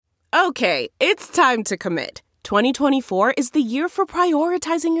Okay, it's time to commit. 2024 is the year for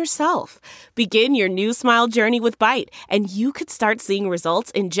prioritizing yourself. Begin your new smile journey with Byte, and you could start seeing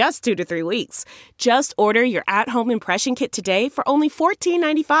results in just 2 to 3 weeks. Just order your at-home impression kit today for only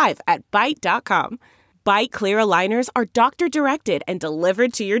 $14.95 at Byte.com. Byte Clear aligners are doctor-directed and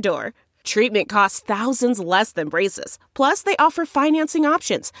delivered to your door. Treatment costs thousands less than braces. Plus, they offer financing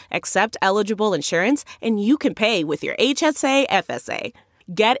options, accept eligible insurance, and you can pay with your HSA FSA.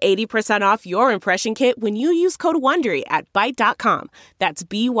 Get 80% off your impression kit when you use code WONDERY at Byte.com. That's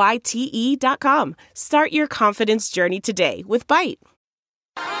BYTE.com. Start your confidence journey today with Byte.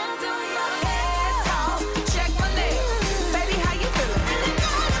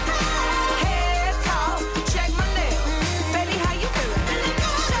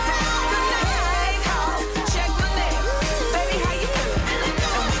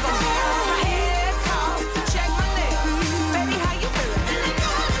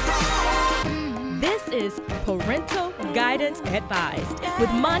 Is Parental Guidance Advised with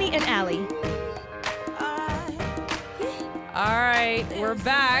Monty and Allie. All right, we're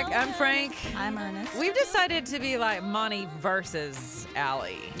back. I'm Frank. I'm Ernest. We've decided to be like Monty versus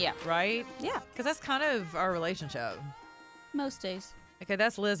Allie. Yeah. Right? Yeah. Because that's kind of our relationship. Most days. Okay,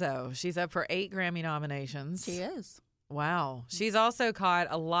 that's Lizzo. She's up for 8 Grammy nominations. She is. Wow. She's also caught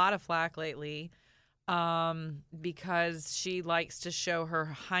a lot of flack lately because she likes to show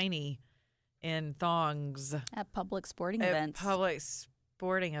her hiney in thongs At public sporting events.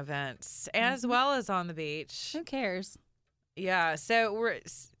 As well as on the beach. Who cares? Yeah, so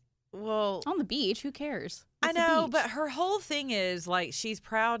On the beach, who cares? I know, but her whole thing is like she's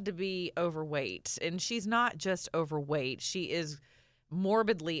proud to be overweight, and she's not just overweight. She is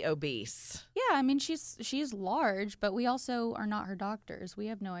morbidly obese. Yeah, I mean, she's large, but we also are not her doctors. We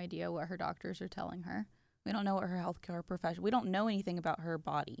have no idea what her doctors are telling her. We don't know what her healthcare profession. We don't know anything about her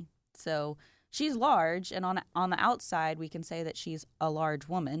body. So she's large, and on the outside, we can say that she's a large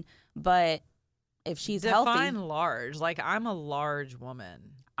woman. But if she's healthy, define large. Like, I'm a large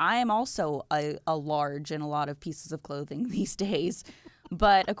woman. I am also a large in a lot of pieces of clothing these days.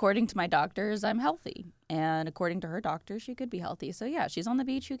 But according to my doctors, I'm healthy, and according to her doctor, she could be healthy. So yeah, she's on the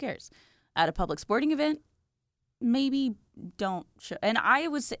beach. Who cares? At a public sporting event, maybe don't show. And I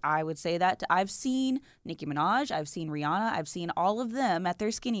would say that I've seen Nicki Minaj, I've seen Rihanna, I've seen all of them at their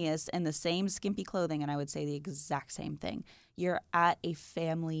skinniest in the same skimpy clothing, and I would say the exact same thing. You're at a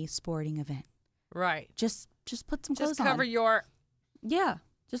family sporting event, right? Just put some clothes on. Just cover your. Yeah,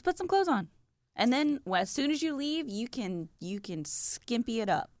 just put some clothes on, and then as soon as you leave, you can skimpy it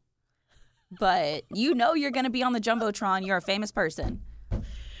up. But you know you're gonna be on the jumbotron. You're a famous person.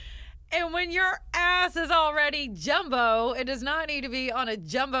 And when your ass is already jumbo, it does not need to be on a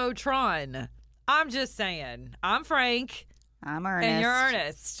jumbotron. I'm just saying. I'm Frank. I'm Ernest. And you're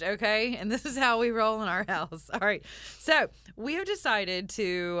Ernest, okay? And this is how we roll in our house. All right. So we have decided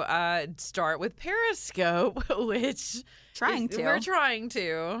to start with Periscope, which we're trying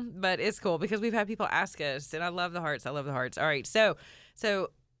to, but it's cool because we've had people ask us, and I love the hearts. All right. So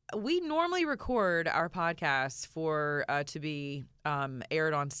we normally record our podcasts for to be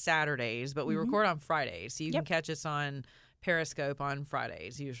aired on Saturdays, but we record on Fridays. So you can catch us on Periscope on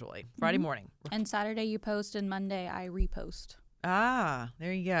Fridays, usually. Friday morning. And Saturday you post, and Monday I repost. Ah,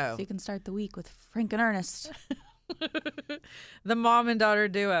 there you go. So you can start the week with Frank and Ernest. The mom and daughter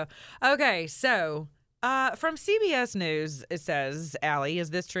duo. Okay, so from CBS News, it says, Allie,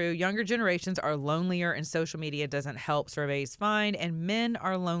 is this true? Younger generations are lonelier and social media doesn't help, surveys find, and men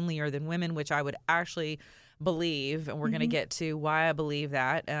are lonelier than women, which I would actually believe, and we're going to get to why I believe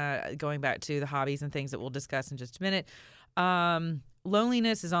that, going back to the hobbies and things that we'll discuss in just a minute.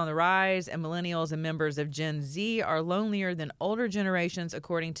 Loneliness is on the rise, and millennials and members of Gen Z are lonelier than older generations,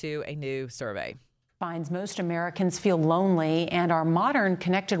 according to a new survey. Finds most Americans feel lonely, and our modern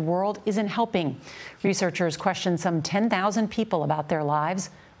connected world isn't helping. Researchers questioned some 10,000 people about their lives.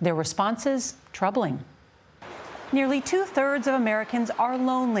 Their responses, troubling. Nearly 2/3 of Americans are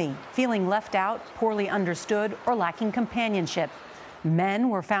lonely, feeling left out, poorly understood, or lacking companionship. Men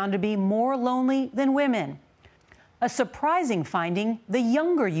were found to be more lonely than women. A surprising finding: the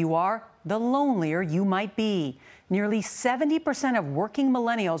younger you are, the lonelier you might be. Nearly 70% of working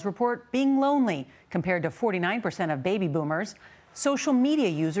millennials report being lonely, compared to 49% of baby boomers. Social media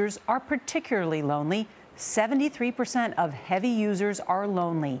users are particularly lonely. 73% of heavy users are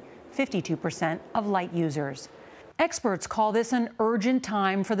lonely, 52% of light users. Experts call this an urgent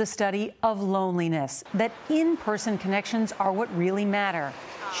time for the study of loneliness, that in-person connections are what really matter.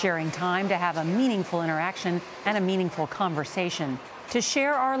 Sharing time to have a meaningful interaction and a meaningful conversation. To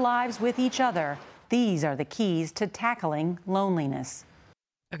share our lives with each other. These are the keys to tackling loneliness.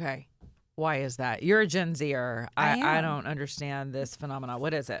 Okay. Why is that? You're a Gen Zer. I I am. don't understand this phenomenon.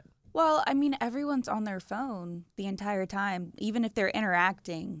 What is it? Well, I mean, everyone's on their phone the entire time, even if they're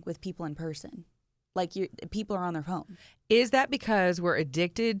interacting with people in person. Like, people are on their phone. Is that because we're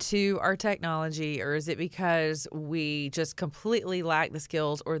addicted to our technology, or is it because we just completely lack the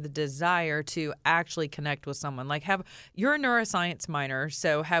skills or the desire to actually connect with someone? Like, you're a neuroscience minor,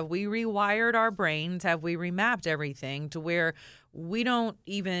 so have we rewired our brains? Have we remapped everything to where we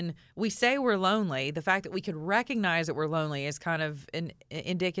say we're lonely? The fact that we could recognize that we're lonely is kind of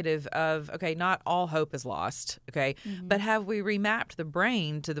indicative of, okay, not all hope is lost, okay? Mm-hmm. But have we remapped the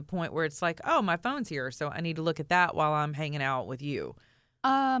brain to the point where it's like, oh, my phone's here, so I need to look at that while I'm hanging out with you?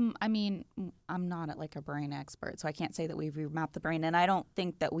 I mean, I'm not a brain expert, so I can't say that we've remapped the brain, and I don't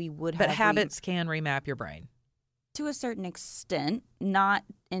think that we would have. But habits can remap your brain. To a certain extent, not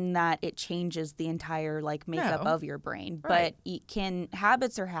in that it changes the entire makeup of your brain, Right. but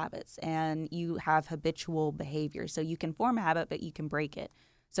habits are habits, and you have habitual behavior. So you can form a habit, but you can break it.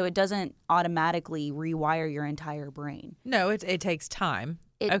 So it doesn't automatically rewire your entire brain. No, it takes time.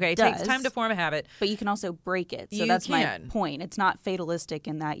 It It takes time to form a habit. But you can also break it. So You that's my can. point. It's not fatalistic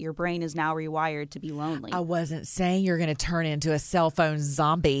in that your brain is now rewired to be lonely. I wasn't saying you're going to turn into a cell phone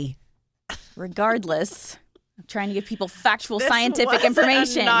zombie. Regardless, I'm trying to give people factual This scientific wasn't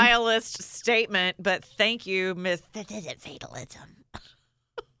information. a nihilist statement, but thank you, Miss. This isn't fatalism.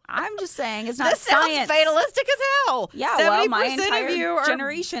 I'm just saying it's not This science. sounds fatalistic as hell. Yeah, well, my 70% entire of you are,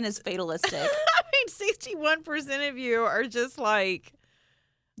 generation is fatalistic. I mean, 61% of you are just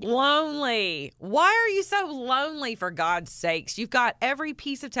lonely. Why are you so lonely, for God's sakes? You've got every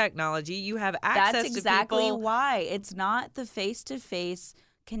piece of technology. You have access That's exactly to people. why. It's not the face-to-face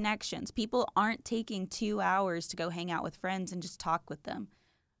connections. People aren't taking 2 hours to go hang out with friends and just talk with them.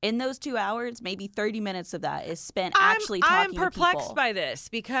 In those 2 hours, maybe 30 minutes of that is spent actually talking I'm to people. perplexed by this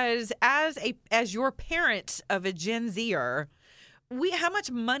because as your parent of a Gen Zer, how much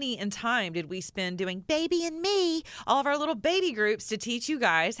money and time did we spend doing Baby and Me, all of our little baby groups to teach you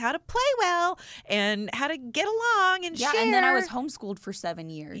guys how to play well and how to get along and share? And then I was homeschooled for 7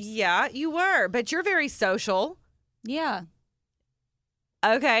 years. Yeah, you were, but you're very social. Yeah.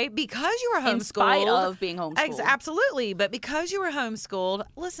 Okay, because you were homeschooled. In spite of being homeschooled. Absolutely, but because you were homeschooled,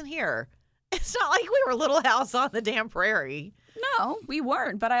 listen here. It's not like we were Little House on the damn prairie. No, we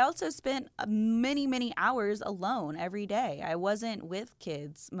weren't. But I also spent many, many hours alone every day. I wasn't with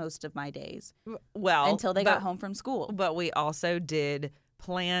kids most of my days. Well, until they got home from school. But we also did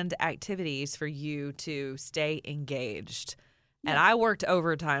planned activities for you to stay engaged. And I worked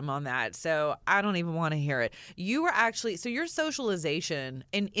overtime on that, so I don't even want to hear it. You were actually, so your socialization,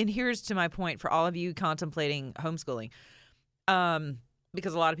 and here's to my point for all of you contemplating homeschooling,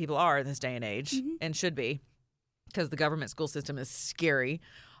 because a lot of people are in this day and age, and should be, because the government school system is scary.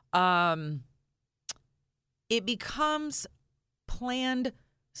 It becomes planned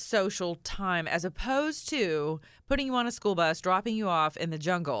social time as opposed to putting you on a school bus, dropping you off in the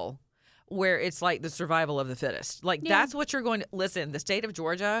jungle, where it's like the survival of the fittest. That's what you're going to... Listen, the state of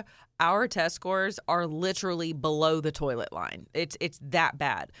Georgia, our test scores are literally below the toilet line. It's that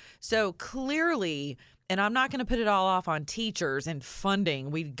bad. So clearly, and I'm not going to put it all off on teachers and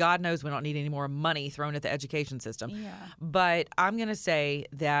funding. God knows we don't need any more money thrown at the education system. Yeah. But I'm going to say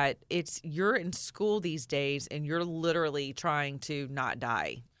that you're in school these days and you're literally trying to not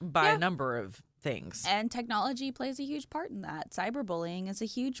die by a number of things. And technology plays a huge part in that. Cyberbullying is a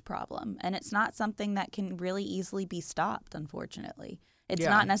huge problem, and it's not something that can really easily be stopped, unfortunately. It's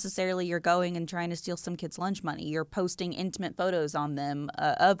not necessarily you're going and trying to steal some kid's lunch money. You're posting intimate photos on them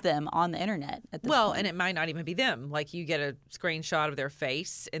of them on the internet at this point. And it might not even be them. Like, you get a screenshot of their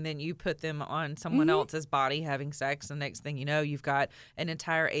face and then you put them on someone else's body having sex, and next thing you know, you've got an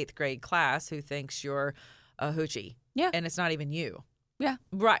entire 8th grade class who thinks you're a hoochie. Yeah. And it's not even you. Yeah.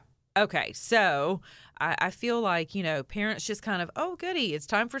 Right. Okay, so I feel like, parents just kind of, oh, goody, it's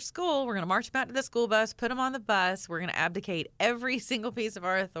time for school. We're going to march them out to the school bus, put them on the bus. We're going to abdicate every single piece of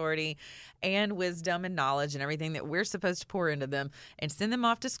our authority and wisdom and knowledge and everything that we're supposed to pour into them and send them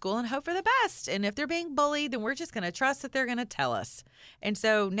off to school and hope for the best. And if they're being bullied, then we're just going to trust that they're going to tell us. And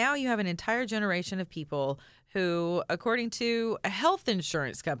so now you have an entire generation of people who, according to health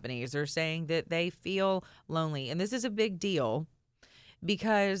insurance companies, are saying that they feel lonely. And this is a big deal.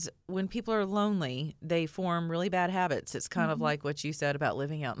 Because when people are lonely, they form really bad habits. It's kind of like what you said about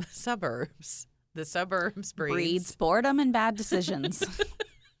living out in the suburbs. The suburbs breeds boredom and bad decisions.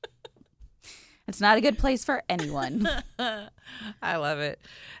 It's not a good place for anyone. I love it.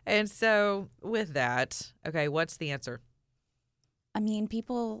 And so with that, okay, what's the answer? I mean,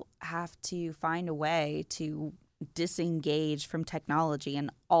 people have to find a way to disengaged from technology in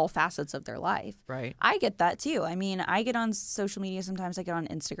all facets of their life. Right. I get that too. I mean, I get on social media sometimes. I get on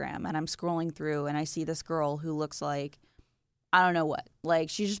Instagram and I'm scrolling through and I see this girl who looks like, I don't know what. Like,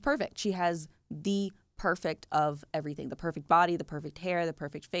 she's just perfect. She has the perfect of everything. The perfect body, the perfect hair, the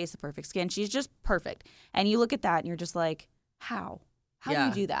perfect face, the perfect skin. She's just perfect. And you look at that and you're just like, how? How do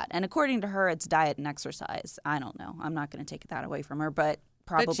you do that? And according to her, it's diet and exercise. I don't know. I'm not going to take that away from her, but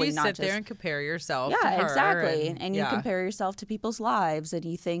probably but you not sit just there and compare yourself to yeah, her exactly. And you yeah. compare yourself to people's lives and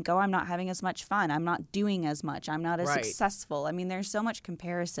you think, oh, I'm not having as much fun. I'm not doing as much. I'm not as Right. successful. I mean, there's so much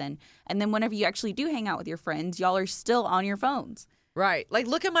comparison. And then whenever you actually do hang out with your friends, y'all are still on your phones. Right. Like,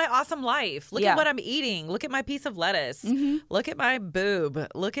 look at my awesome life. Look Yeah. at what I'm eating. Look at my piece of lettuce. Look at my boob.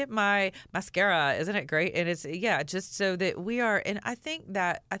 Look at my mascara. Isn't it great? And it's, yeah, just so that we are. And I think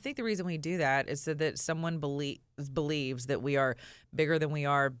the reason we do that is so that someone believes that we are bigger than we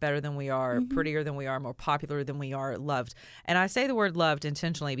are, better than we are, prettier than we are, more popular than we are, loved. And I say the word loved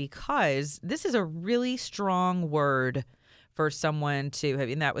intentionally because this is a really strong word for someone to have,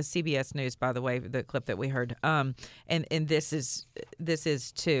 and that was CBS News, by the way, the clip that we heard. And this is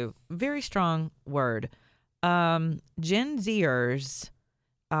too very strong word. Gen Zers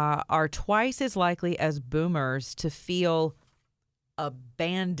are twice as likely as boomers to feel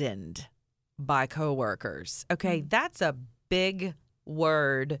abandoned by coworkers. Okay, that's a big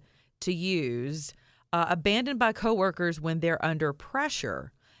word to use. Abandoned by coworkers when they're under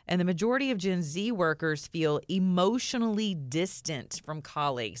pressure. And the majority of Gen Z workers feel emotionally distant from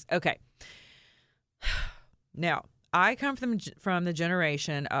colleagues. Okay. Now, I come from the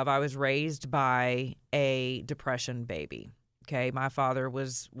generation of I was raised by a Depression baby. Okay. My father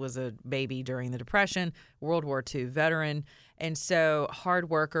was a baby during the Depression, World War II veteran. And so hard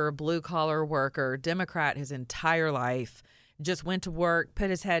worker, blue collar worker, Democrat his entire life. Just went to work,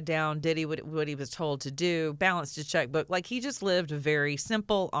 put his head down, did what he was told to do, balanced his checkbook. Like, he just lived a very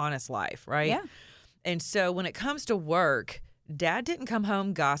simple, honest life, right? Yeah. And so when it comes to work, Dad didn't come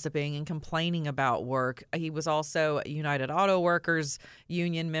home gossiping and complaining about work. He was also a United Auto Workers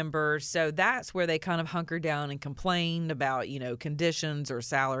union member. So that's where they kind of hunkered down and complained about, conditions or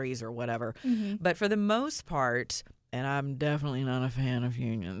salaries or whatever. But for the most part, and I'm definitely not a fan of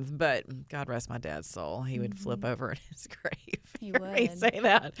unions, but God rest my dad's soul, he would flip over in his grave. He Hear me would. say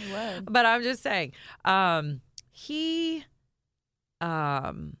that. He would. But I'm just saying, he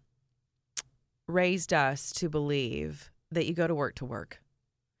raised us to believe that you go to work.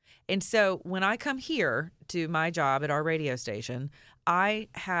 And so when I come here to my job at our radio station, I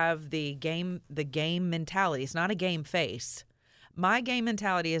have the game mentality. It's not a game face. My game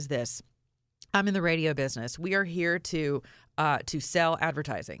mentality is this. I'm in the radio business. We are here to sell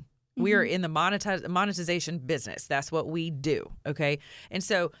advertising. We are in the monetization business. That's what we do, okay? And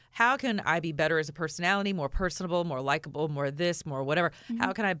so how can I be better as a personality, more personable, more likable, more this, more whatever?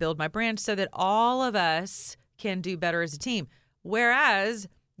 How can I build my brand so that all of us can do better as a team? Whereas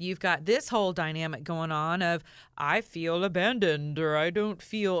you've got this whole dynamic going on of I feel abandoned or I don't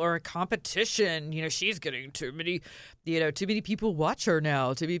feel, or a competition. She's getting too many people watch her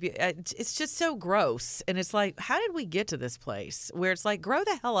now. It's just so gross. And it's like, how did we get to this place where it's like, grow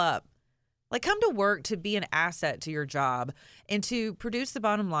the hell up? Like, come to work to be an asset to your job and to produce the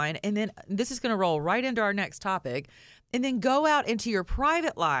bottom line. And then this is going to roll right into our next topic. And then go out into your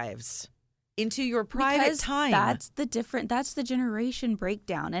private lives. Into your private time. That's the generation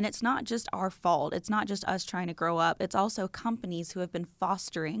breakdown. And it's not just our fault. It's not just us trying to grow up. It's also companies who have been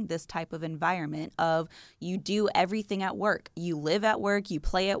fostering this type of environment of you do everything at work. You live at work, you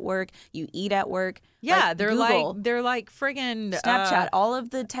play at work, you eat at work. Yeah, like they're Google, like friggin' Snapchat, all of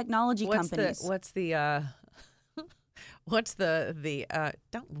the technology companies. Don't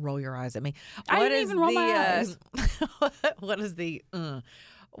roll your eyes at me. I didn't even roll my eyes.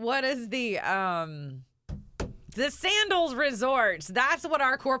 What is the Sandals resorts? That's what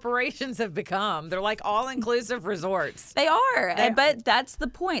our corporations have become. They're like all-inclusive resorts. They are, but that's the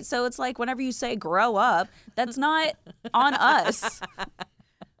point. So it's like whenever you say grow up, that's not on us.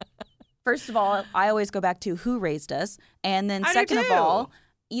 First of all, I always go back to who raised us. And then second of all,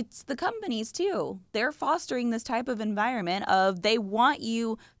 it's the companies too. They're fostering this type of environment of they want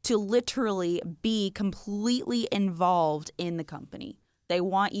you to literally be completely involved in the company. They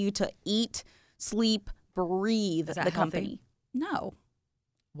want you to eat, sleep, breathe the company. No.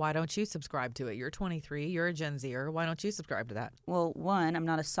 Why don't you subscribe to it? You're 23. You're a Gen Zer. Why don't you subscribe to that? Well, one, I'm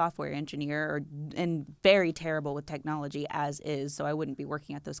not a software engineer and very terrible with technology as is, so I wouldn't be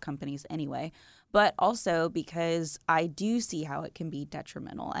working at those companies anyway. But also because I do see how it can be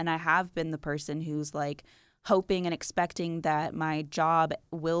detrimental. And I have been the person who's like, hoping and expecting that my job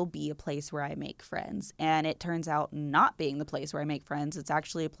will be a place where I make friends. And it turns out not being the place where I make friends. It's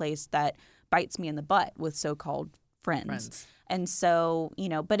actually a place that bites me in the butt with so-called friends. And so,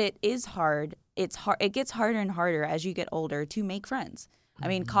 but it is hard. It's hard. It gets harder and harder as you get older to make friends. I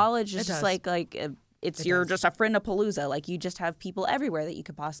mean, college is just you're just a friend of Palooza. Like, you just have people everywhere that you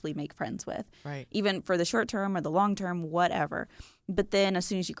could possibly make friends with. Right. Even for the short term or the long term, whatever. But then as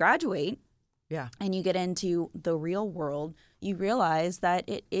soon as you graduate, and you get into the real world, you realize that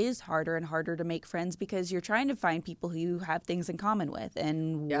it is harder and harder to make friends because you're trying to find people who you have things in common with.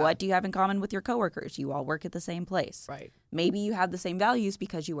 And what do you have in common with your coworkers? You all work at the same place. Right. Maybe you have the same values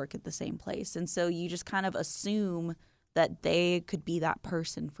because you work at the same place. And so you just kind of assume that they could be that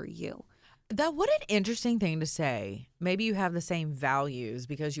person for you. What an interesting thing to say. Maybe you have the same values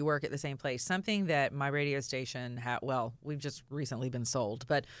because you work at the same place. Something that my radio station we've just recently been sold,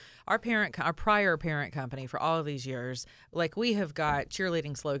 but our prior parent company for all of these years, like, we have got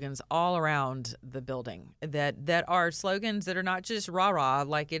cheerleading slogans all around the building that are slogans that are not just rah-rah,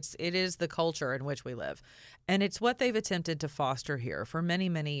 like it is the culture in which we live. And it's what they've attempted to foster here for many,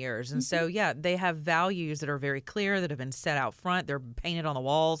 many years. And so, they have values that are very clear, that have been set out front. They're painted on the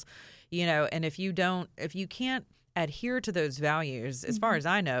walls. And if you can't adhere to those values, as far as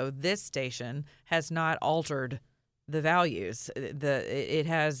I know, this station has not altered the values. It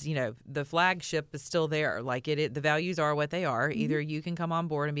has, the flagship is still there. Like, the values are what they are. Either you can come on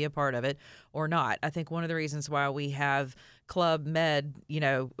board and be a part of it or not. I think one of the reasons why we have Club Med,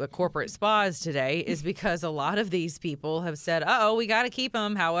 corporate spas today is because a lot of these people have said, we got to keep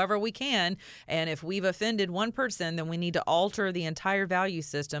them however we can. And if we've offended one person, then we need to alter the entire value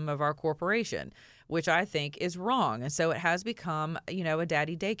system of our corporation, which I think is wrong. And so it has become, a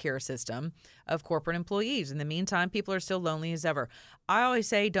daddy daycare system of corporate employees. In the meantime, people are still lonely as ever. I always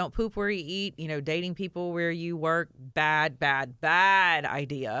say, don't poop where you eat. Dating people where you work, bad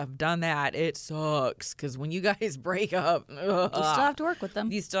idea. I've done that. It sucks because when you guys break up, you still have to work with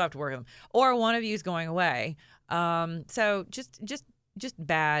them. You still have to work with them. Or one of you is going away. So just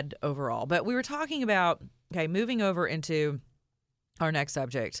bad overall. But we were talking about, moving over into our next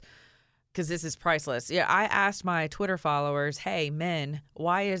subject, because this is priceless. Yeah, I asked my Twitter followers, hey, men,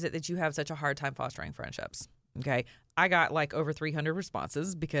 why is it that you have such a hard time fostering friendships? Okay. I got like over 300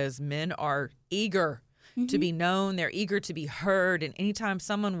 responses because men are eager to be known. They're eager to be heard. And anytime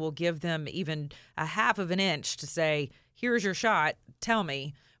someone will give them even a half of an inch to say, here's your shot, tell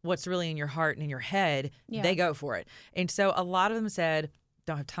me what's really in your heart and in your head, they go for it. And so a lot of them said,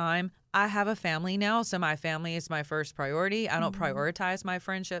 don't have time. I have a family now, so my family is my first priority. I don't prioritize my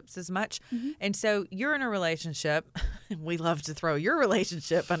friendships as much. And so you're in a relationship. We love to throw your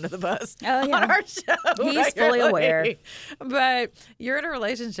relationship under the bus on our show. He's fully aware. But you're in a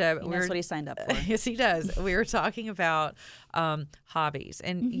relationship. That's what he signed up for. Yes, he does. We were talking about hobbies.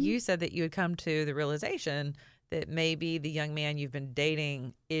 And you said that you had come to the realization that maybe the young man you've been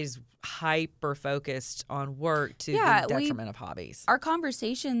dating is hyper focused on work to the detriment of hobbies. Our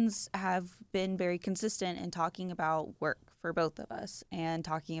conversations have been very consistent in talking about work for both of us and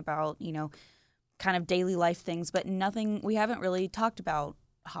talking about, kind of daily life things, but we haven't really talked about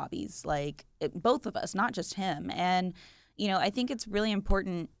hobbies, both of us, not just him. And, I think it's really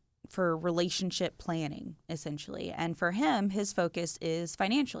important for relationship planning, essentially. And for him, his focus is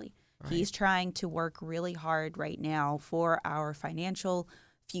financially. Right. He's trying to work really hard right now for our financial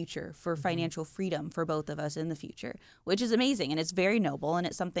future, for financial freedom for both of us in the future, which is amazing. And it's very noble. And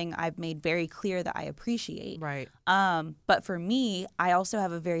it's something I've made very clear that I appreciate. Right. But for me, I also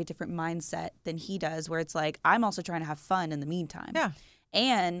have a very different mindset than he does, where it's like, I'm also trying to have fun in the meantime. Yeah.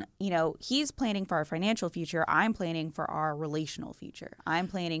 And, he's planning for our financial future. I'm planning for our relational future. I'm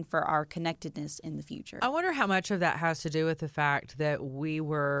planning for our connectedness in the future. I wonder how much of that has to do with the fact that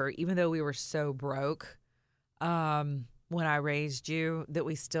even though we were so broke when I raised you, that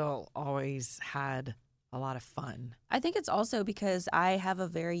we still always had a lot of fun. I think it's also because I have a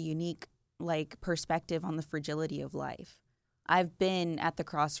very unique, perspective on the fragility of life. I've been at the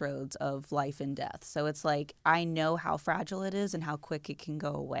crossroads of life and death. So it's like, I know how fragile it is and how quick it can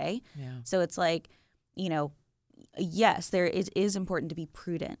go away. Yeah. So it's like, yes, it is important to be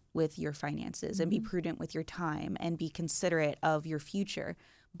prudent with your finances and be prudent with your time and be considerate of your future.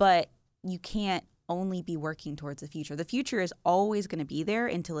 But you can't only be working towards the future. The future is always going to be there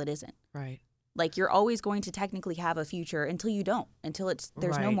until it isn't. Right. Like, you're always going to technically have a future until you don't, until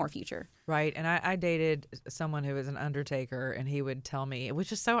there's no more future. Right. And I dated someone who was an undertaker, and he would tell me,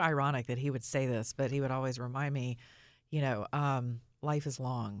 which is so ironic that he would say this, but he would always remind me, life is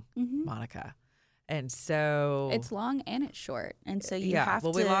long, Monica. And so It's long and it's short. And so you yeah, have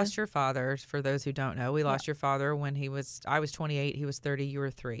well, to. we lost your father. For those who don't know, we lost your father when I was 28, he was 30, you were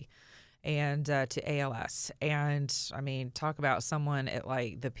 3, and to ALS. And I mean, talk about someone at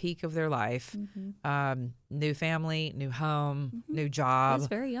like the peak of their life, new family, new home, new He job. was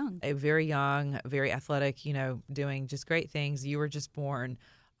very young. Very young, very athletic, doing just great things. You were just born.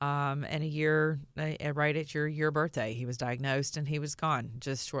 And a year, right at your year birthday, he was diagnosed and he was gone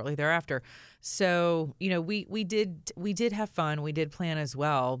just shortly thereafter. So, we did have fun. We did plan as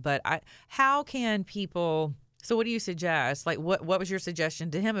well. But how can people? So, what do you suggest? Like, what was your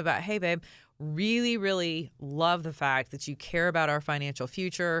suggestion to him about? Hey, babe, really, really love the fact that you care about our financial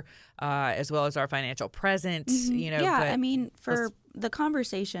future, as well as our financial present. Yeah, but I mean, the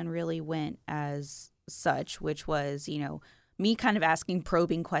conversation really went as such, which was, me kind of asking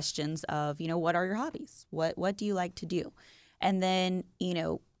probing questions of, what are your hobbies? What do you like to do? And then,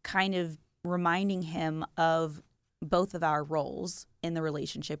 kind of reminding him of both of our roles in the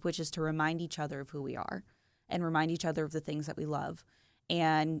relationship, which is to remind each other of who we are and remind each other of the things that we love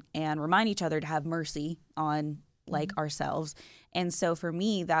and remind each other to have mercy on like ourselves. And so for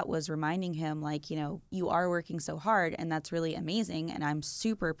me, that was reminding him like, you are working so hard and that's really amazing. And I'm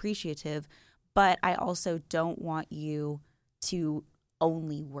super appreciative, but I also don't want you to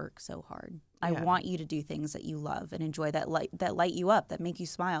only work so hard. I want you to do things that you love and enjoy, that light you up, that make you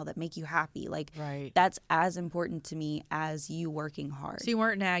smile, that make you happy. Like that's as important to me as you working hard. So you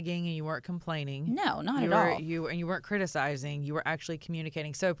weren't nagging and you weren't complaining. No, not at all. You weren't criticizing. You were actually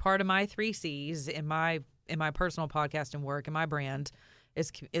communicating. So part of my 3 C's in my personal podcast and work and my brand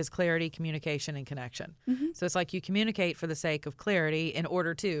is clarity, communication, and connection. So it's like you communicate for the sake of clarity in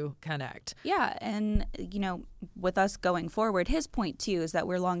order to connect. Yeah, and with us going forward, his point too is that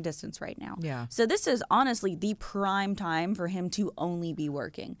we're long distance right now. Yeah. So this is honestly the prime time for him to only be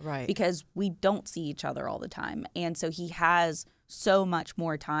working. Right. Because we don't see each other all the time. And so he has so much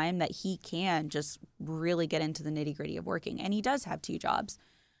more time that he can just really get into the nitty-gritty of working. And he does have 2 jobs.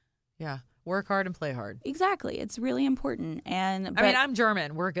 Yeah. Work hard and play hard. Exactly. It's really important. I mean, I'm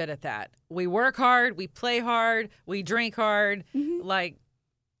German. We're good at that. We work hard, we play hard, we drink hard. Like,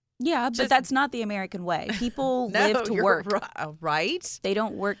 yeah, but that's not the American way. People live to work. Right? They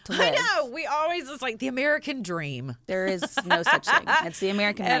don't work to live. I know. It's like the American dream. There is no such thing. It's the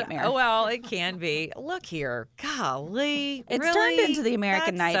American nightmare. Well, it can be. Look here. Golly. It's really? turned into the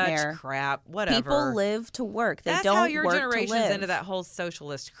American That's nightmare. Such crap. Whatever. People live to work. They That's don't how your work generation's to live. into that whole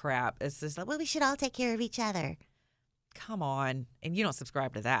socialist crap. It's just like, well, we should all take care of each other. Come on. And you don't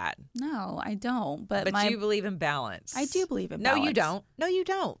subscribe to that. No, I don't. But you believe in balance. I do believe in balance. balance. No, you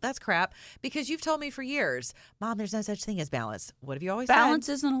don't. That's crap. Because you've told me for years, Mom, there's no such thing as balance. What have you always balance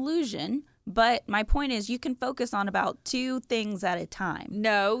said? Is an illusion. But my point is you can focus on about 2 things at a time.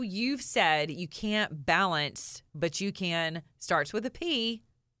 No, you've said you can't balance, but you can, starts with a P.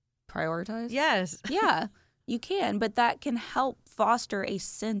 Prioritize? Yes. Yeah, you can. But that can help foster a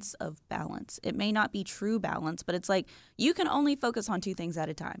sense of balance. It may not be true balance, but it's like you can only focus on 2 things at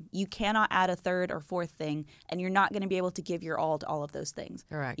a time. You cannot add a 3rd or 4th thing, and you're not going to be able to give your all to all of those things.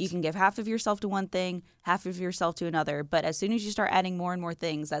 Correct. You can give half of yourself to one thing, half of yourself to another, but as soon as you start adding more and more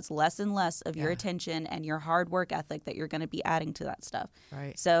things, that's less and less of your attention and your hard work ethic that you're going to be adding to that stuff.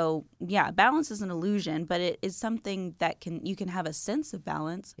 Right. So, yeah, balance is an illusion, but it is something that you can have a sense of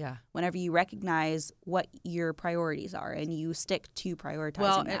balance whenever you recognize what your priorities are and you stick to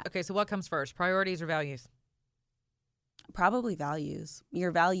prioritizing that. Okay, so what comes first, priorities or values? Probably values.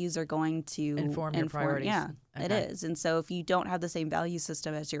 Your values are going to inform your priorities. Yeah, Okay. it is. And so if you don't have the same value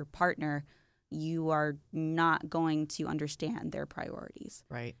system as your partner, you are not going to understand their priorities.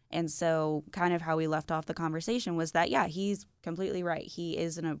 Right. And so kind of how we left off the conversation was that, yeah, he's completely right. He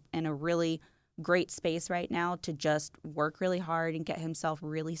is in a really great space right now to just work really hard and get himself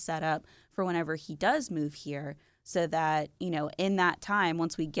really set up for whenever he does move here, so that, in that time,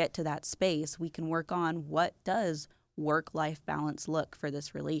 once we get to that space, we can work on what does work-life balance look for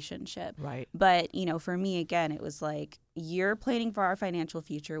this relationship. Right. But, for me, again, it was like, you're planning for our financial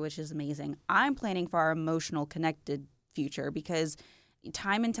future, which is amazing. I'm planning for our emotional connected future, because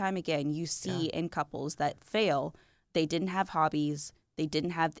time and time again, you see in couples that fail, they didn't have hobbies. They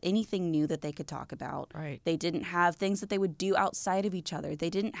didn't have anything new that they could talk about. Right. They didn't have things that they would do outside of each other. They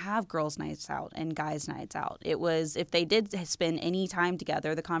didn't have girls' nights out and guys' nights out. It was, if they did spend any time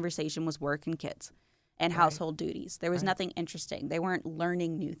together, the conversation was work and kids and household duties. There was nothing interesting. They weren't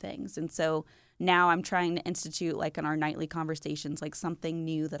learning new things. And so now I'm trying to institute, like in our nightly conversations, like something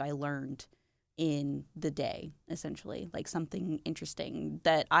new that I learned in the day, essentially, like something interesting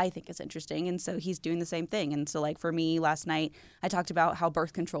that I think is interesting. And so he's doing the same thing. And so like for me last night, I talked about how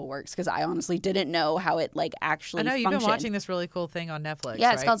birth control works because I honestly didn't know how it like actually I know you've functioned. been watching this really cool thing on Netflix.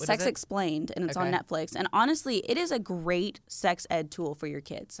 Yeah, it's right? called What Sex is it? Explained, and it's on Okay. Netflix. And honestly, it is a great sex ed tool for your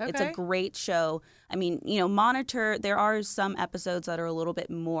kids. It's a Okay. great show. I mean, monitor. There are some episodes that are a little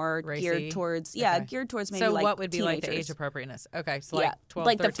bit more Racy. geared towards, Okay. geared towards maybe So like what would be like the teenagers. age appropriateness? Okay, so Yeah, like 12,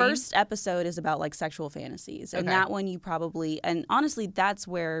 like 13? the first episode is about like sexual fantasies, and Okay. that one you probably, and honestly, that's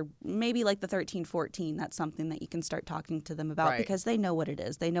where maybe like the 13, 14, that's something that you can start talking to them about Right. because they know what it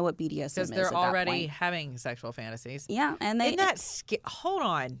is. They know what BDSM is Because at they're that already point. having sexual fantasies. Yeah, and they Isn't that hold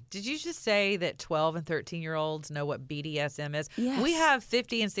on. Did you just say that 12 and 13-year-olds know what BDSM is? Yes. We have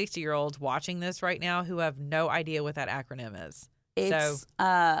 50 and 60-year-olds watching this right now who have no idea what that acronym is. it's so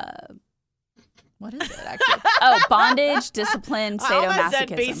what is it actually? Oh, bondage, discipline,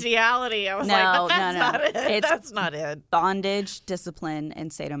 sadomasochism. bestiality. I was No, like, but that's no, no. not it. It's- That's not it. Bondage, discipline,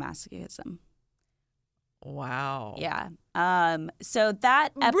 and sadomasochism. Wow. Yeah. So that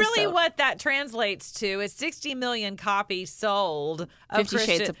episode, Really, what that translates to is 60 million copies sold of 50 Shades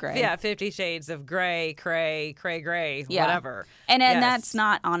Christian- of Grey. Yeah, 50 Shades of Grey, cray, Yeah. whatever. and Yes. that's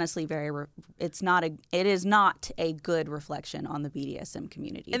not honestly it is not a good reflection on the BDSM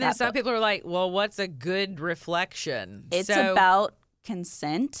community. And then That some book. people are like, well, what's a good reflection? It's So- about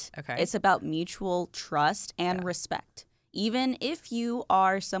consent. Okay. It's about mutual trust and respect. Even if you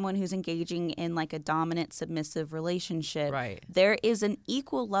are someone who's engaging in like a dominant submissive relationship, Right. there is an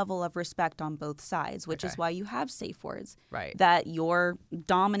equal level of respect on both sides, which is Okay. why you have safe words. Right. That your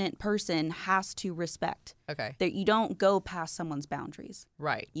dominant person has to respect. Okay. That you don't go past someone's boundaries.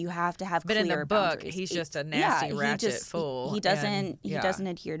 Right. You have to have But in the clear book, boundaries. he's just a Yeah, nasty he ratchet just- fool, He doesn't and- yeah.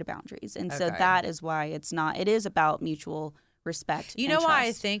 adhere to boundaries. And so Okay. that is why it is about mutual respect. You and know why I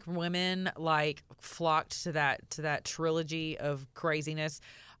trust. think women like flocked to that trilogy of craziness?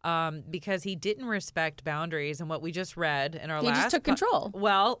 Because he didn't respect boundaries, and what we just read in our He last just took control.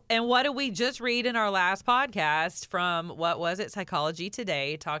 Well, and what did we just read in our last podcast from what was it, Psychology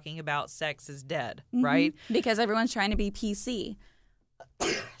Today, talking about sex is dead, Mm-hmm. right? Because everyone's trying to be PC.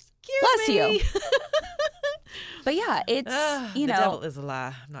 Excuse Bless me. you. But yeah, it's The devil is a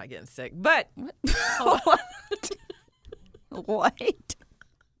lie. I'm not getting sick, but what?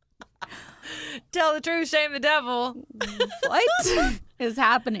 tell the truth, shame the devil. What is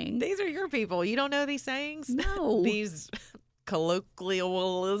happening? These are your people. You don't know these sayings? No. These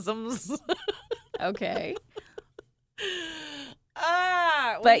colloquialisms. Okay.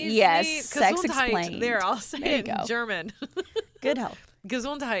 But yes, Sex Explained. There, I'll There say you it in go. German. Good health.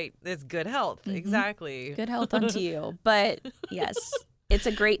 Gesundheit is good health. Exactly. Mm-hmm. Good health unto you. But yes, it's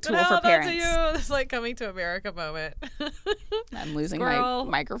a great Good tool for health parents. unto you. It's like coming to America moment. I'm losing Squirrel.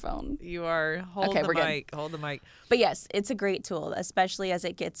 my microphone. You are hold Okay, the we're good. mic. Hold the mic. But yes, it's a great tool, especially as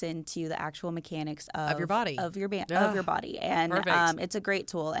it gets into the actual mechanics of your body. of your Ugh, body, and perfect. it's a great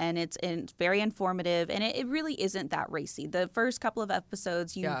tool, and it's very informative, and it really isn't that racy. The first couple of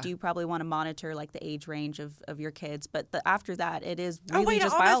episodes, you Yeah. do probably want to monitor like the age range of your kids, but after that, it is Oh, really wait,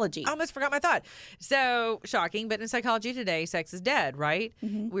 just I almost- biology. I almost forgot my thought. So shocking, but in Psychology Today, sex is dead, right?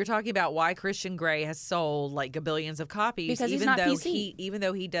 Mm-hmm. We were talking about why Christian Grey has sold like billions of copies, Because he's even not though PC. even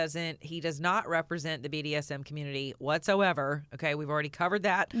though he does not represent the BDSM community whatsoever. Okay, we've already covered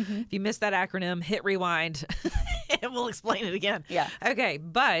that. Mm-hmm. If you missed that acronym, hit rewind, and we'll explain it again. Yeah. Okay,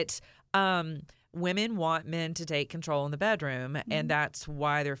 but women want men to take control in the bedroom, Mm-hmm. and that's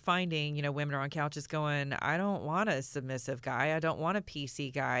why they're finding, women are on couches going, I don't want a submissive guy. I don't want a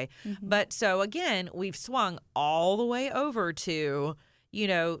PC guy. Mm-hmm. But so again, we've swung all the way over to,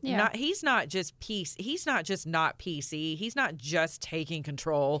 he's not just he's not just not PC. He's not just taking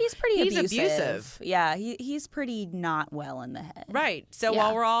control. He's pretty He's abusive. Yeah, he's pretty not well in the head. Right. So Yeah.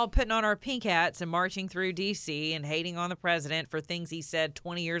 while we're all putting on our pink hats and marching through D.C. and hating on the president for things he said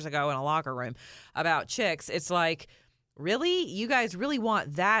 20 years ago in a locker room about chicks, it's like, really? You guys really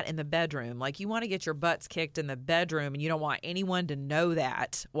want that in the bedroom? Like, you want to get your butts kicked in the bedroom, and you don't want anyone to know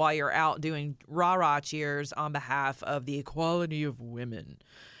that while you're out doing rah-rah cheers on behalf of the equality of women.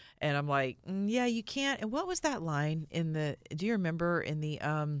 And I'm like, yeah, you can't. And what was that line do you remember in the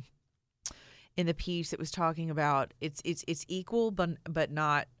piece it was talking about it's equal but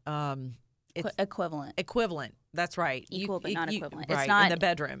not it's Equivalent. That's right. Equal but not equivalent. Right, It's not in the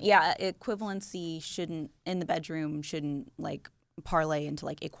bedroom. Yeah, equivalency shouldn't in the bedroom shouldn't like parlay into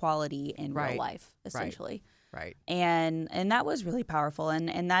like equality in Right. real life, essentially. Right. And that was really powerful,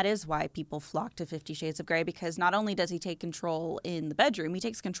 and that is why people flock to 50 Shades of Grey, because not only does he take control in the bedroom, he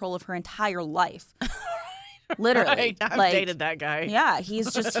takes control of her entire life. Literally. Right. I've dated that guy. Yeah,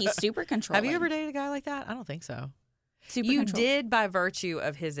 he's super controlling. Have you ever dated a guy like that? I don't think so. Super You controlling. did by virtue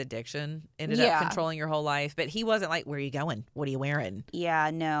of his addiction, ended Yeah. up controlling your whole life, but he wasn't like, where are you going? What are you wearing?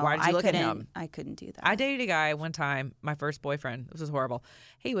 Yeah, no. Why did you look at couldn't, him? I couldn't do that. I dated a guy one time, my first boyfriend. This was horrible.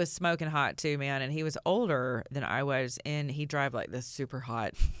 He was smoking hot too, man, and he was older than I was, and he drive like this super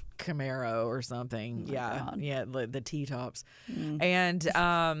hot Camaro or something. God. Yeah, the T-tops.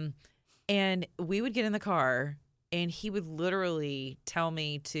 And we would get in the car, and he would literally tell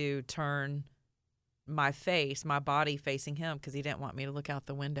me to turn my body facing him because he didn't want me to look out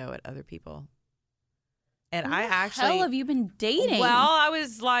the window at other people. And What I the actually hell have you been dating? Well, I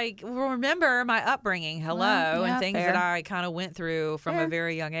was like, remember my upbringing, Well, yeah, and things fair. that I kind of went through from Fair. a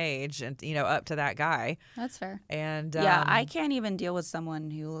very young age, and up to that guy. That's fair. And Yeah, I can't even deal with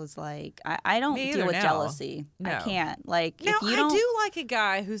someone who was like, I don't Me deal either with now. jealousy. No. I can't. Like, now if you I don't, do like a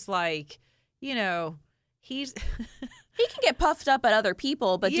guy who's like, he's he can get puffed up at other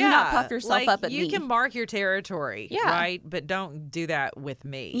people, but do not puff yourself like, up at you me. You can mark your territory, Yeah. right? But don't do that with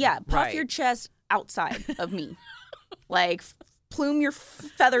me. Yeah, puff right. your chest outside of me. Like, plume your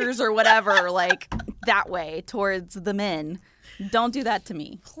feathers or whatever, like, that way towards the men. Don't do that to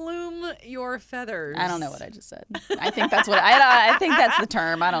me. Plume your feathers. I don't know what I just said. I think that's what I think that's the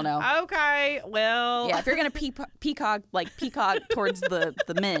term. I don't know. Okay, well. Yeah, if you're gonna peacock towards the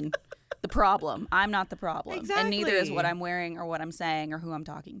men, the problem. I'm not the problem, and neither is what Exactly. I'm wearing or what I'm saying or who I'm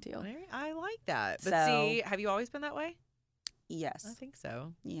talking to. I like that. But So- see, have you always been that way? Yes. I think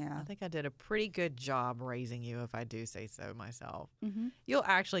so. Yeah. I think I did a pretty good job raising you, if I do say so myself. Mm-hmm. You'll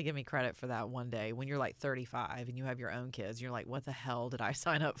actually give me credit for that one day when you're like 35 and you have your own kids. You're like, what the hell did I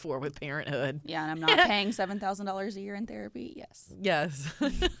sign up for with parenthood? Yeah, and I'm not paying $7,000 a year in therapy. Yes. Yes.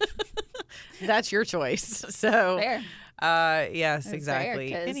 That's your choice. So, Fair. yes, It's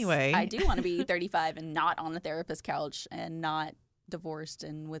exactly. fair, 'cause Anyway, I do want to be 35 and not on the therapist couch and not divorced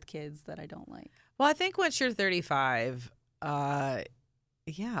and with kids that I don't like. well, I think once you're 35,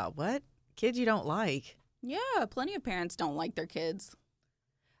 yeah, what? Kids you don't like. Yeah, plenty of parents don't like their kids.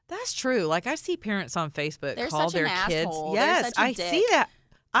 That's true. Like I see parents on Facebook They're call such an their kids. asshole. They're Yes, such a I dick. see that.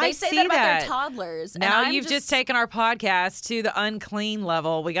 I They say see that about their toddlers. and Now I'm you've just taken our podcast to the unclean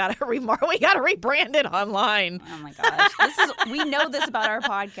level. We got to rebrand it online. Oh my gosh, we know this about our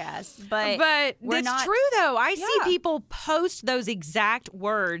podcast, but we're it's not. true though. I see Yeah. people post those exact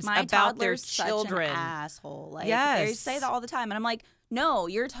words My about their toddler's children. Such an asshole. Like, they Yes. say that all the time, and I'm like, no,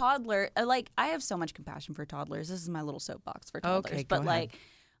 your toddler. Like, I have so much compassion for toddlers. This is my little soapbox for toddlers. Okay, go but ahead.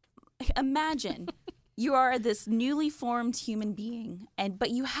 like, imagine. You are this newly formed human being, but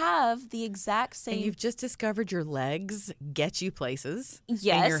you have the exact same. And you've just discovered your legs get you places.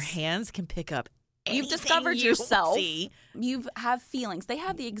 Yes. And your hands can pick up You've anything discovered you yourself. see. You have feelings. They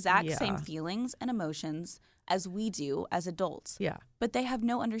have the exact Yeah. same feelings and emotions as we do as adults. Yeah, But they have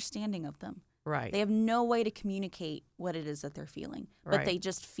no understanding of them. right. They have no way to communicate what it is that they're feeling, but Right. they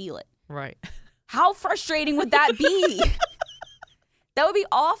just feel it. Right. How frustrating would that be? That would be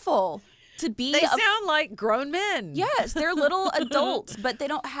awful to be. They sound like grown men. Yes, they're little adults, but they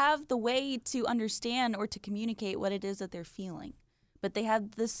don't have the way to understand or to communicate what it is that they're feeling. But they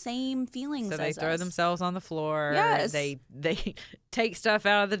have the same feelings So they as throw us. themselves on the floor. Yes. They take stuff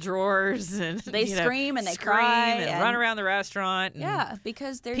out of the drawers and They scream and they scream cry and and- run around the restaurant. And Yeah,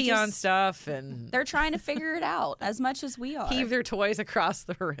 because they're pee just, on stuff and they're trying to figure it out as much as we are. heave their toys across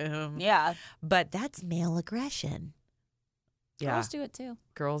the room. Yeah, But that's male aggression. Yeah, girls do it too.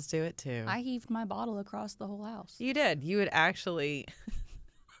 girls do it too. I heaved my bottle across the whole house. You did. You would actually.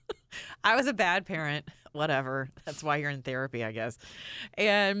 I was a bad parent. Whatever. That's why you're in therapy, I guess.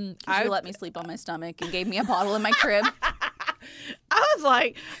 And You let me sleep on my stomach and gave me a bottle in my crib. I was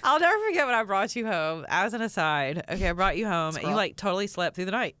like, I'll never forget when I brought you home. As an aside, okay, I brought you home and you rough. like totally slept through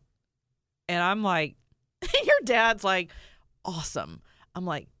the night. And I'm like, your dad's like, awesome. I'm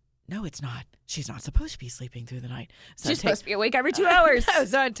like, no, it's not. She's not supposed to be sleeping through the night. So She's I supposed to be awake every 2 hours. No,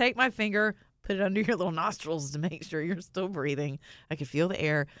 so I'd take my finger, put it under your little nostrils to make sure you're still breathing. I could feel the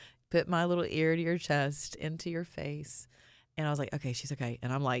air, put my little ear to your chest, into your face. And I was like, okay, she's okay.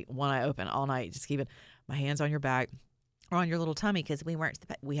 And I'm like, one eye open all night, just keeping my hands on your back or on your little tummy because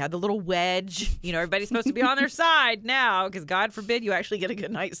we had the little wedge. You know, everybody's supposed to be on their side now because God forbid you actually get a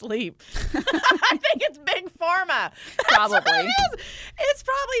good night's sleep. I think it's big pharma. Probably. That's what it is. It's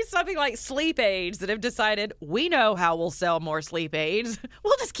probably something like sleep aids that have decided we know how we'll sell more sleep aids.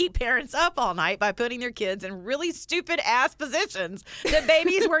 We'll just keep parents up all night by putting their kids in really stupid ass positions that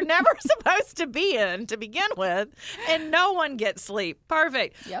babies were never supposed to be in to begin with, and no one gets sleep.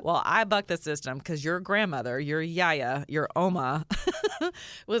 Perfect. Yep. Well, I bucked the system because your grandmother, your yaya, your Oma,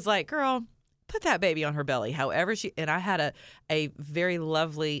 was like, girl, put that baby on her belly. However and I had a very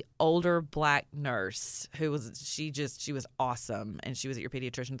lovely older Black nurse who she was awesome. And she was at your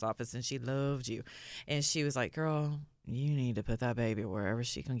pediatrician's office and she loved you. And she was like, girl, you need to put that baby wherever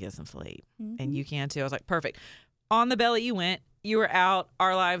she can get some sleep. And you can too. I was like, perfect. On the belly you went. You were out.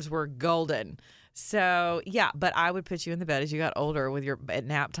 Our lives were golden. So, yeah, but I would put you in the bed as you got older at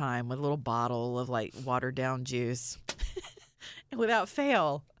nap time with a little bottle of like watered down juice. And without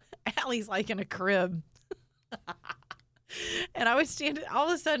fail, Allie's like in a crib. And I would stand, all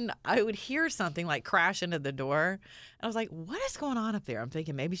of a sudden, I would hear something like crash into the door. And I was like, what is going on up there? I'm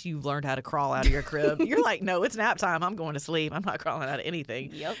thinking maybe you've learned how to crawl out of your crib. You're like, no, it's nap time. I'm going to sleep. I'm not crawling out of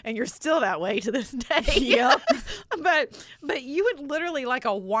anything. Yep. And you're still that way to this day. Yep. But you would literally, like a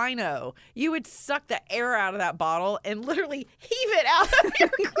wino, you would suck the air out of that bottle and literally heave it out of your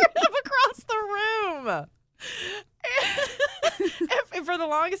crib across the room. And for the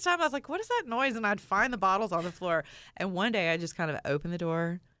longest time, I was like, what is that noise? And I'd find the bottles on the floor. And one day I just kind of opened the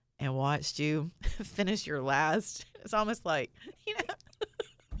door and watched you finish your last. It's almost like,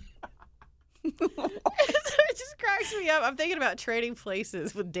 it just cracks me up. I'm thinking about Trading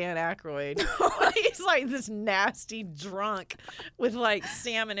Places with Dan Aykroyd. He's like this nasty drunk with like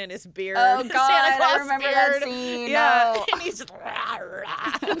salmon in his beard. Oh, God, Santa Claus I remember beard. that scene. Yeah, No. and he's just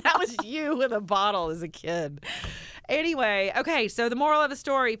and that was you with a bottle as a kid. Anyway, okay, so the moral of the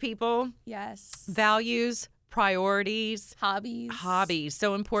story, people. Yes. Values, priorities. Hobbies.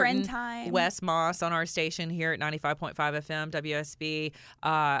 So important. Friend time. Wes Moss on our station here at 95.5 FM,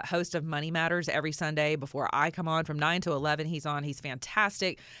 WSB, host of Money Matters every Sunday before I come on from 9 to 11. He's on. He's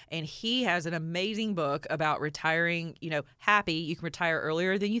fantastic. And he has an amazing book about retiring, happy. You can retire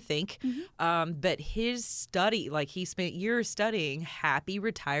earlier than you think. But his study, like he spent years studying happy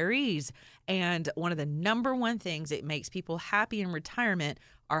retirees. And one of the number one things that makes people happy in retirement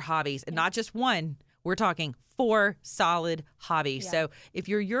are hobbies. And not just one. We're talking 4 solid hobbies. Yeah. So if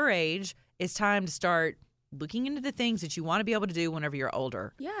you're your age, it's time to start looking into the things that you want to be able to do whenever you're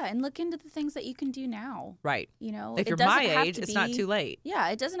older. Yeah, and look into the things that you can do now. Right. If If you're my age, it's not too late. Yeah,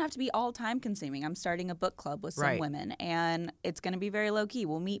 it doesn't have to be all time consuming. I'm starting a book club with some Right. women, and it's going to be very low key.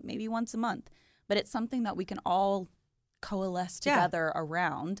 We'll meet maybe once a month, but it's something that we can all coalesce together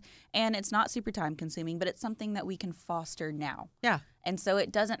around. And it's not super time consuming, but it's something that we can foster now. Yeah. And so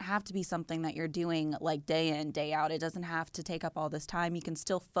it doesn't have to be something that you're doing like day in, day out. It doesn't have to take up all this time. You can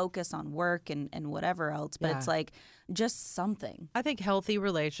still focus on work and whatever else, but it's like just something. I think healthy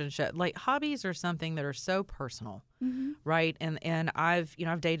relationship, like hobbies are something that are so personal, right? And I've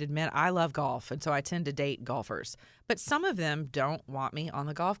dated men. I love golf, and so I tend to date golfers. But some of them don't want me on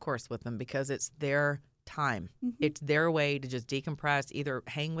the golf course with them because it's their time. It's their way to just decompress, either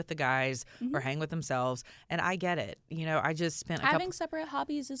hang with the guys or hang with themselves. And I get it. I just spent Having separate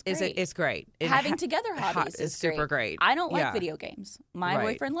hobbies is great. It's great. Having together hobbies is super great. I don't like Yeah. video games. My Right.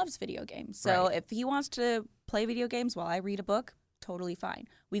 boyfriend loves video games. So Right. if he wants to play video games while I read a book, totally fine.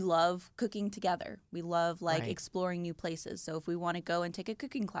 We love cooking together. We love Right. exploring new places. So if we want to go and take a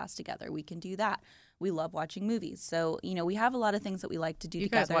cooking class together, we can do that. We love watching movies. So, we have a lot of things that we like to do You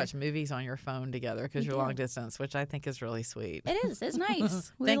together. guys watch movies on your phone together because you're long distance, which I think is really sweet. It is. It's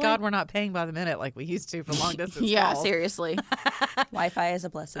nice. Thank God we're not paying by the minute like we used to for long distance Yeah, calls. seriously. Wi-Fi is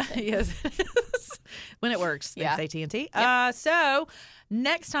a blessed thing. Yes. When it works. Yeah. Thanks, AT&T. So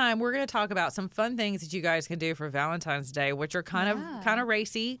next time we're going to talk about some fun things that you guys can do for Valentine's Day, which are kind of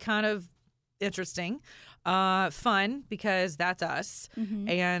racy, kind of interesting. Fun because that's us.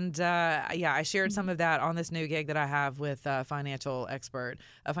 And I shared some of that on this new gig that I have with a financial expert,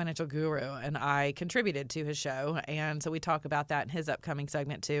 a financial guru, and I contributed to his show. And so we talk about that in his upcoming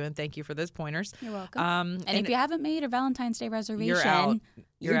segment too. And thank you for those pointers. You're welcome. And if you haven't made a Valentine's Day reservation, you're out.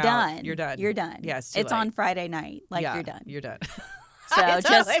 You're You're done. out. You're done. You're done. Yes, it's too late. on Friday night. Yeah, you're done. You're done. So I just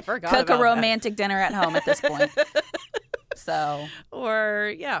totally forgot cook a about that. romantic dinner at home at this point. So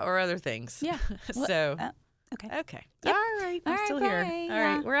or other things. Yeah. So okay. okay. Yep. All right. I'm All right, still bye. here. All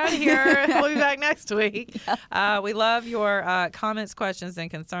Yeah. right. We're out of here. We'll be back next week. We love your comments, questions, and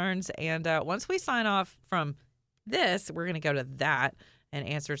concerns. And once we sign off from this, we're going to go to that and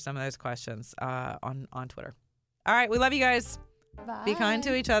answer some of those questions on Twitter. All right. We love you guys. Bye. Be kind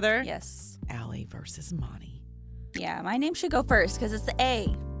to each other. Yes. Allie versus Monty. Yeah, my name should go first because it's the A.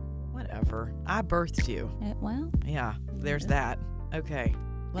 Whatever. I birthed you. Well, Yeah. There's that. Okay.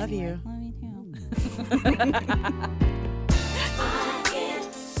 Love anyway, you. Love you too. I get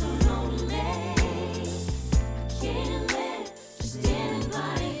so lonely. I can't let just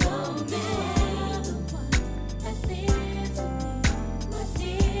anybody hold me. The one that lives with me, my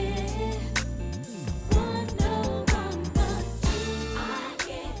dear. Want no one but you. I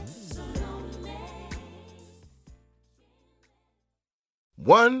get so lonely.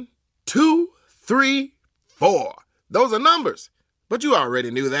 1, 2, 3, 4. Those are numbers. But you already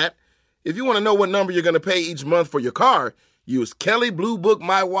knew that. If you want to know what number you're going to pay each month for your car, use Kelley Blue Book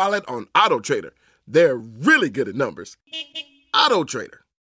My Wallet on AutoTrader. They're really good at numbers. AutoTrader.